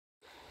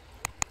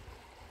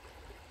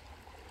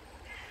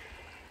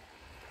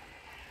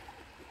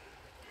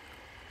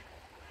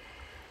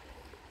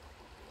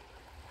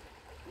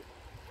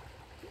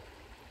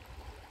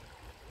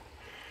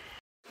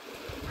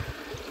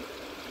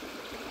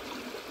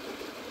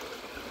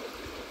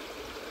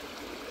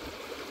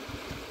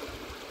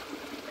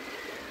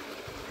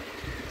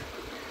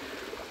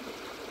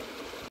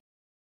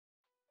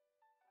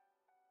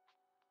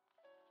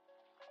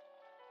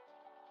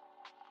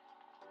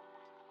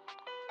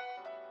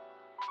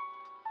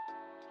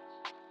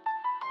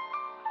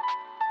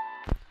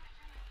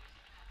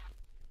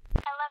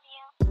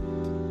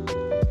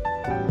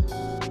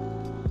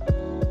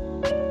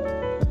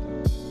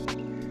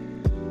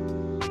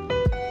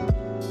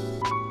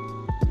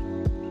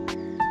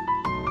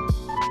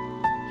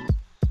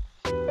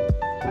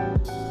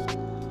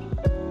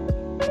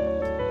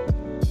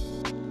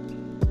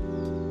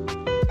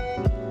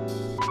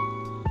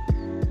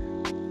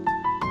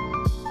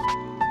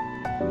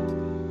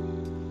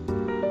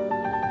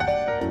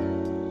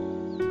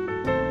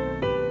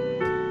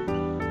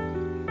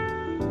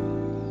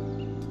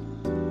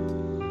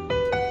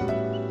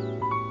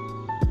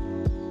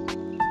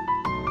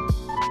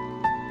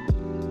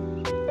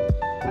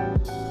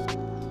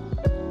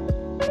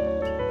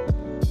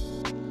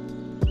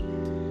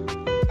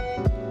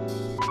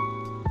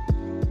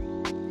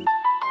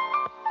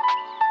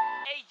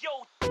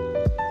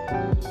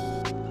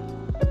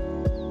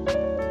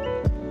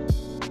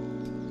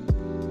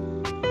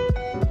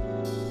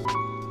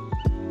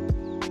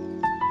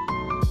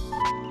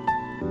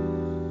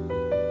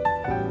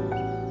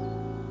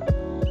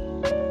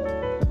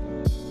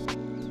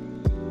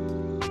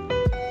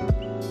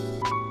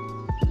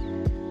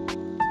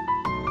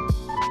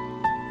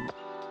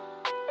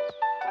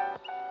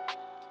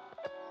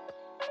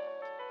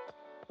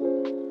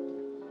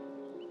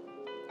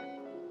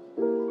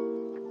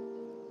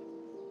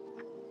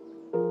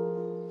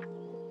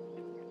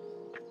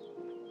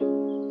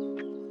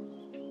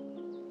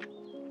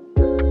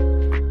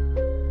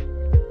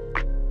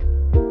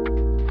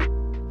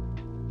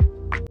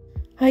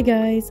Hi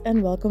guys,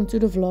 and welcome to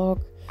the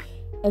vlog.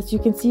 As you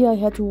can see, I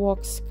had to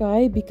walk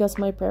Sky because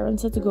my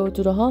parents had to go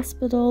to the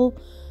hospital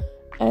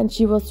and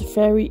she was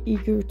very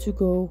eager to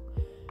go.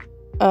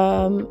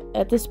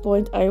 At this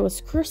point I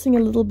was cursing a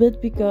little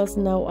bit because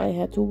now I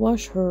had to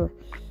wash her,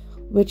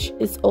 which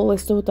is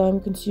always so time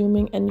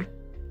consuming, and you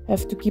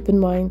have to keep in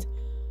mind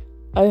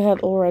I had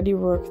already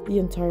worked the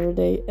entire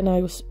day and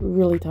I was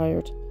really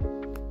tired.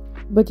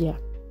 But yeah,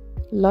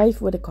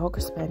 life with a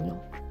Cocker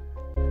Spaniel.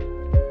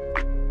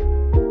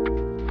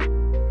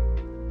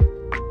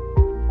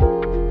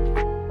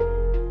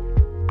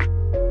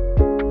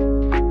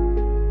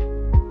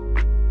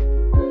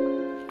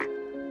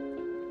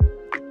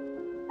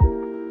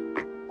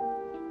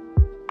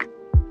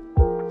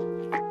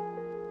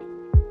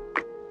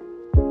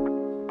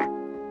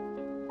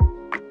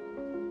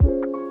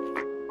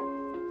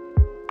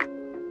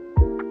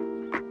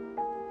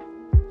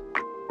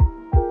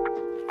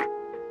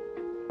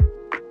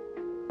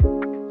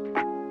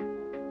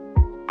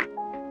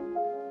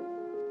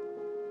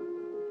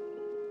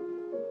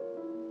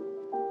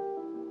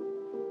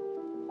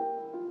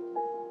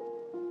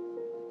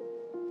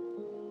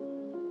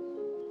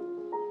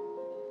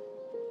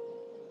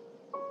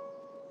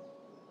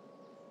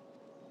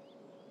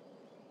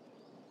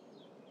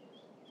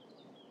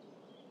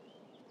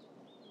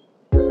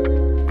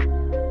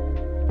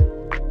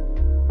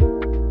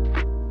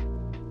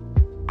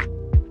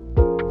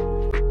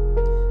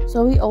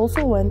 So we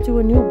also went to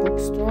a new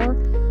bookstore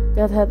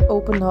that had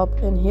opened up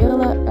in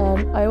Heerlen,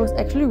 and I was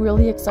actually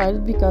really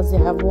excited because they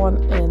have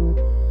one in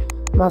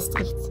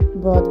Maastricht,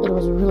 but it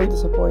was really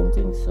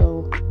disappointing,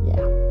 so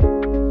yeah.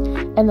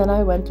 And then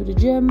I went to the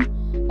gym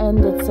and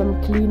did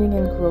some cleaning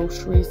and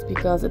groceries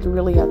because it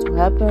really had to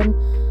happen,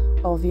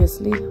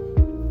 obviously.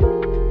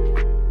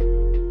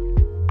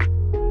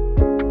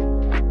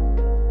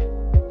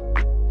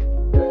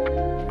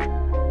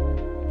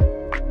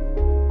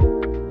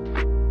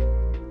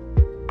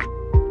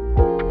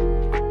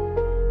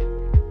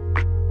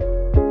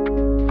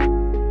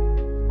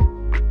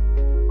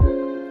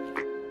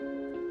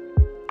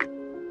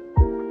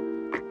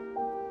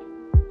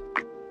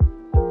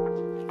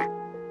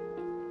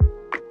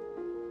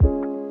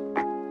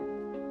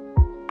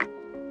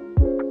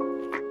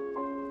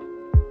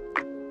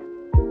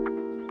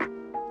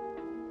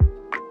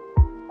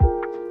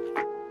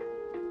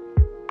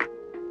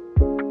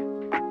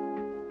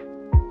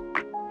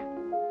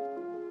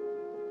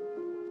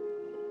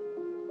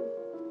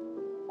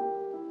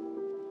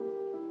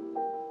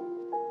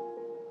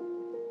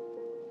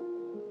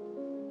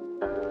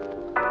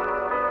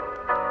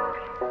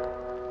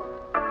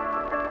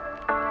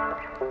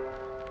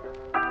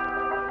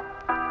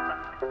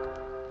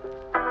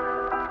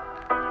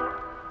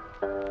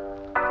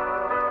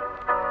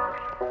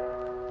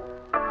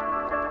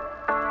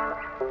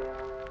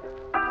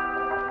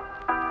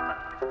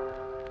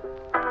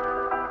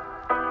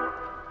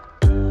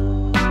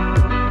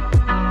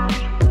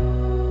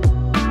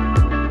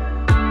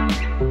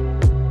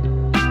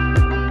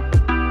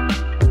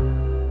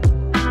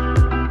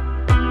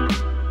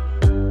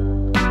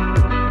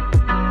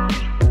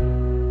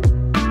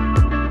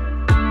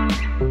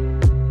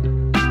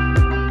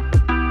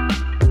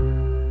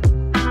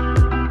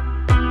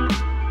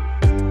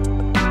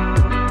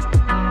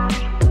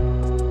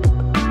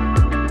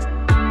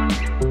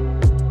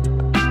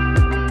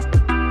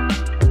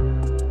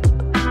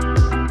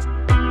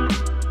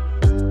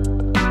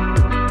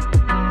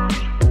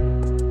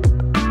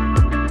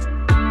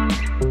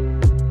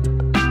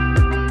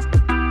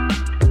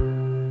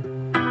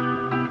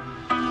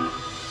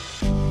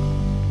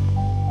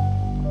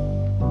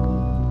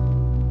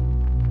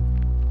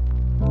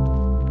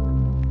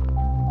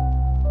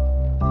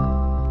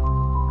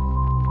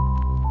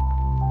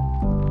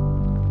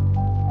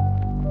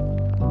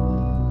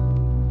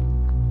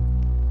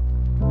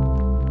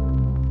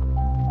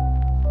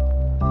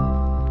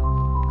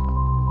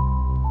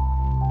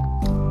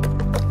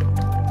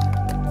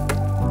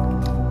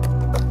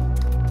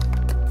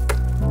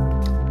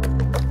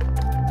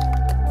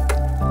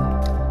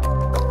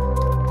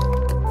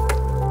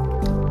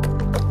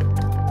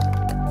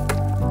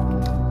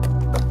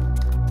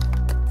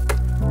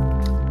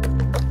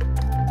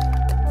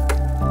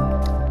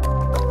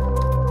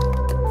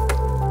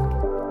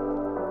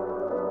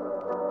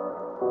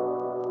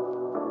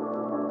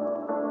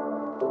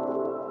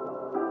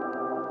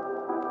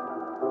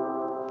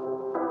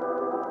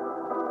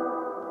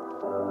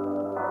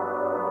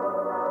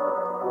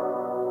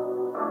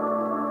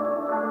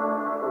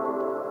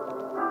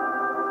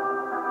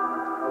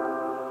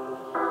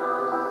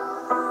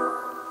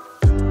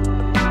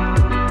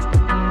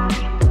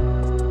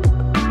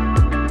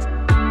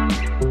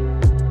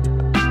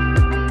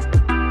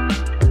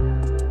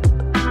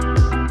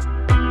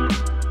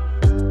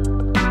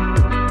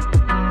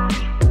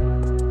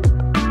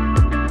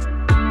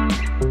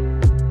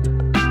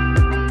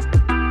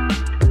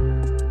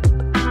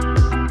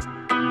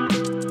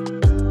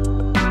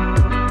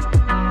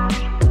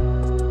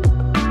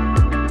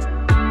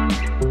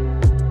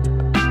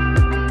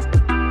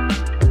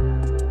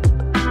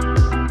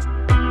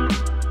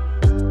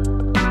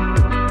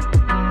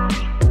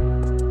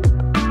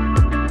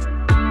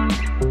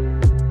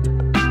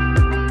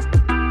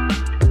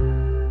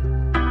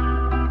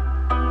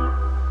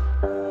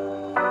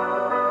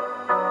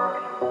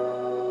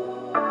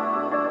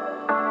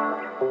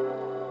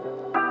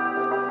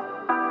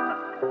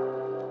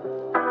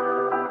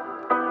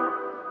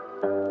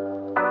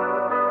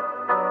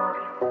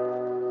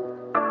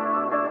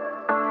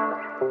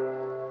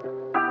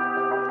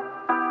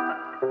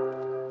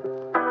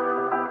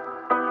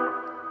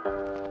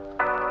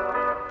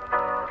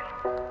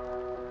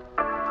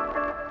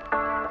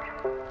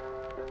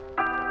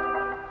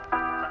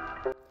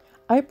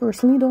 I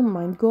personally don't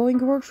mind going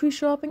grocery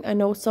shopping. I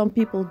know some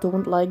people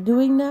don't like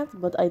doing that,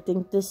 but I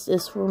think this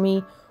is for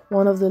me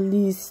one of the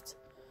least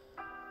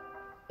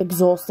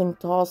exhausting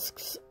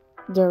tasks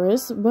there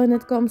is when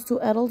it comes to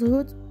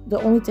adulthood. The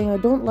only thing I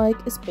don't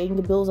like is paying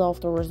the bills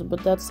afterwards,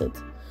 but that's it.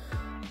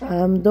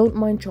 Don't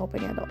mind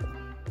shopping at all.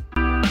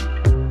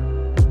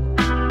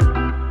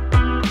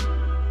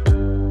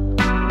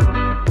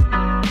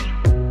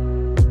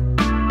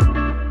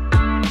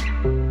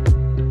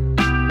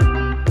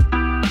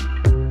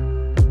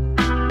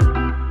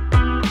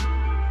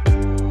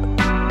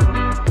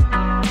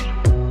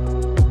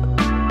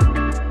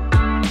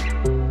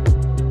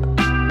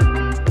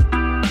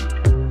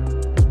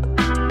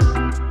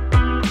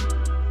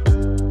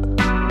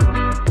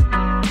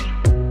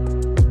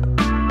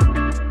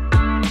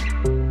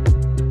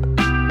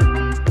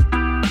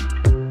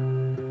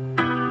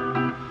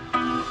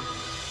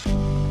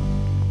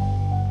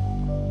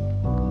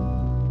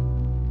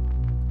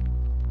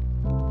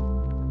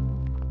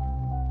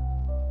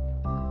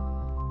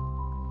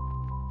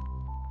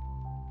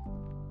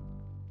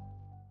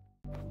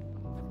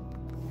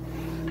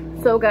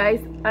 So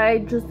guys, I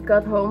just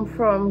got home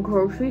from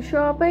grocery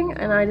shopping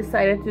and I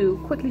decided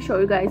to quickly show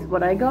you guys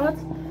what I got.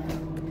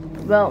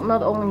 Well,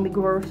 not only the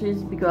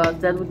groceries, because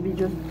that would be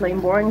just plain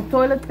boring.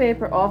 Toilet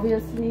paper,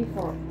 obviously,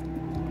 for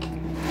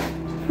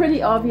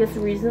pretty obvious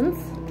reasons.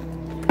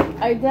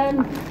 I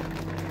then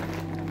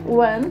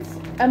went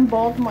and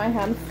bought my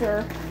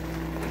hamster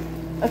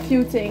a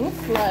few things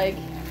like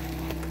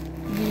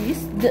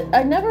these.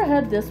 I never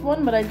had this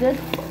one, but I did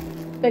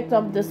pick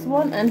up this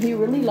one and he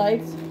really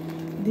liked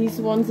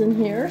these ones in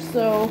here,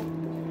 so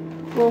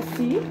we'll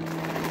see.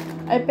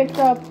 I picked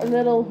up a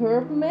little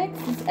herb mix.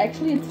 It's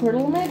actually a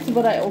turtle mix,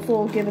 but I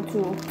also give it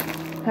to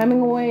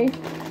Hemingway.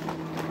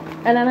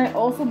 And then I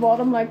also bought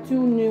him like 2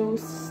 new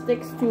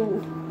sticks, two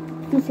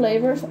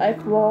flavors. I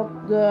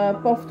bought the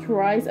puffed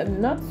rice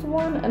and nuts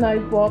one, and I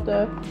bought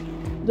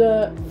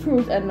the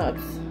fruit and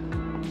nuts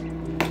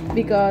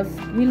because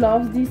he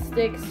loves these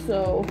sticks,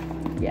 so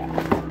yeah.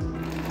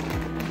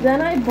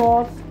 Then I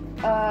bought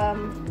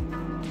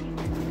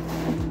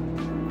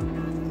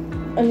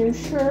a new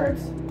shirt.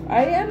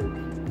 I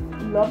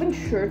am loving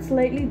shirts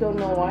lately, don't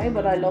know why,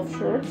 but I love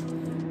shirts.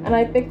 And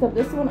I picked up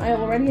this one. I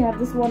already have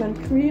this one in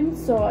cream,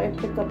 so I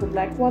picked up the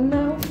black one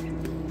now.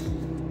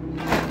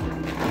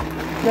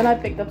 Then I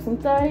picked up some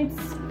tights.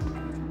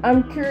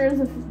 I'm curious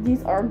if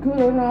these are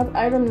good or not,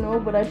 I don't know,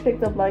 but I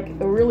picked up like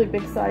a really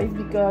big size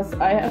because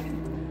I have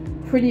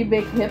pretty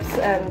big hips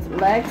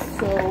and legs,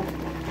 so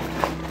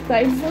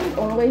tights don't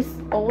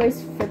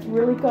always fit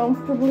really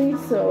comfortably.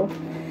 So,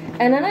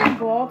 and then I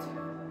bought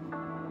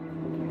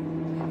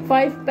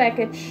 5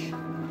 package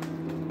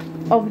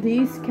of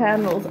these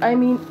candles. I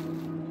mean,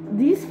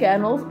 these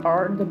candles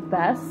are the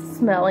best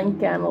smelling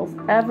candles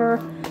ever,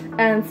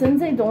 and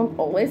since they don't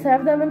always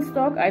have them in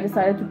stock, I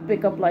decided to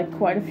pick up like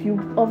quite a few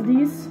of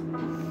these,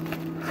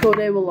 so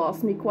they will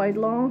last me quite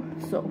long.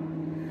 So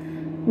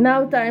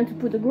now time to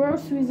put the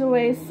groceries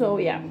away, so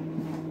yeah.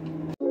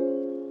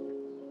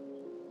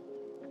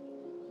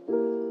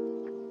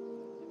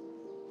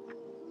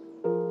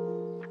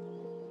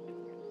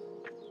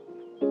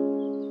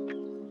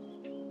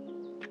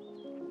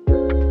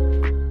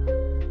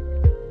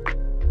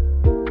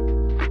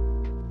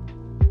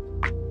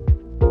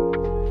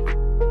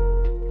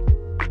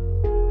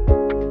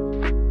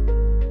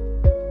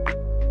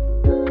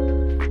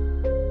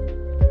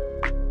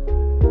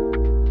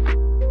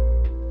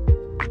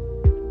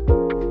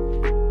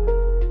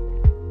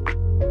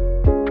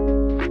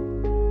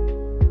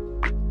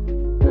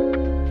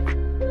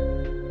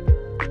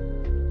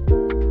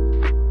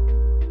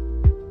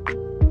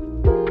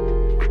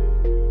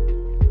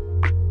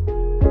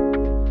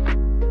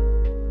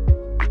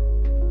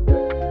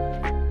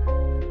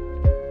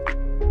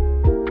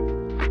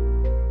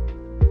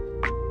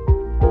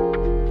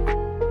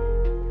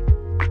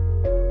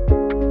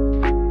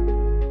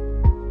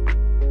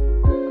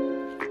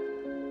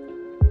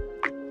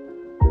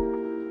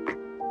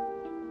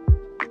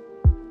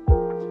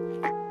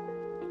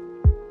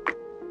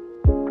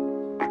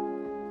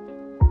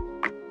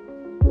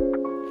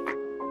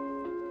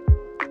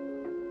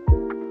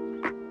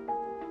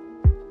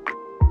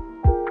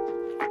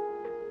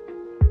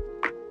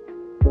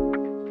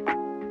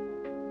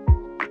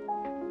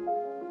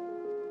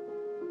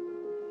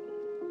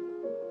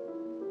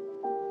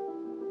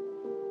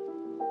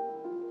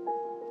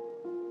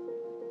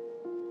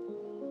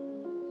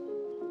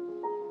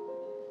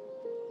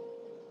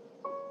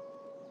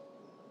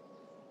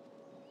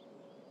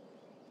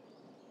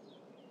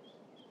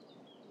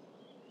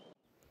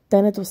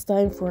 Then it was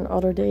time for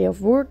another day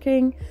of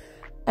working,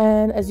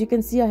 and as you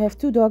can see, I have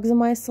 2 dogs in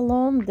my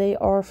salon. They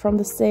are from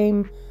the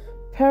same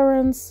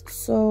parents,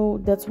 so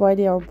that's why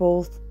they are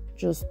both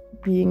just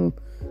being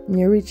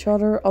near each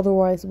other.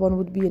 Otherwise one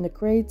would be in a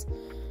crate,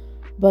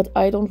 but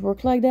I don't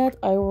work like that.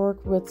 I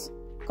work with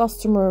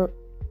customer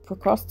per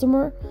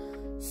customer,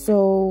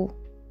 so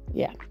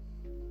yeah.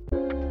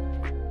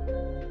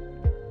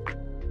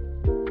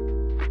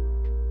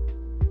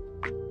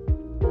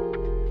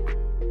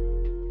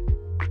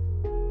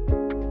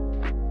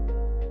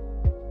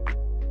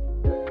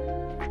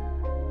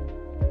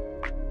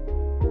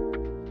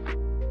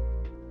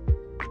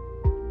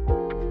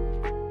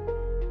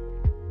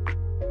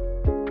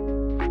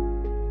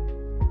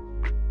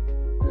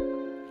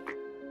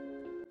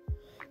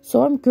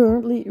 So I'm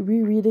currently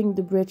rereading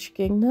The Bridge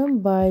Kingdom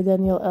by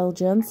Daniel L.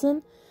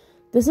 Jensen.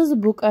 This is a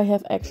book I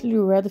have actually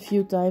read a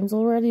few times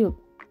already.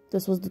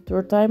 This was the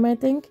third time, I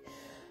think.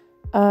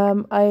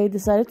 I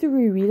decided to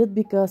reread it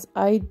because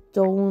I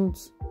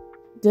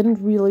didn't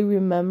really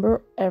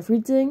remember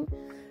everything,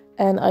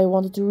 and I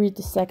wanted to read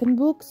the second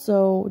book,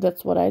 so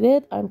that's what I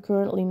did. I'm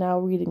currently now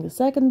reading the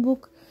second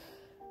book,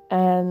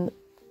 and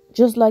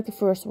just like the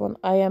first one,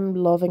 I am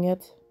loving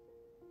it.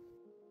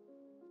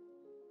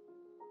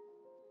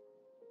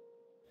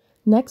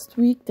 Next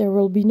week there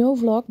will be no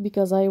vlog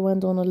because I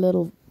went on a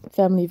little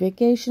family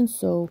vacation,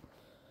 so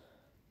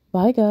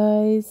bye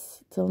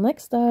guys, till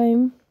next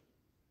time.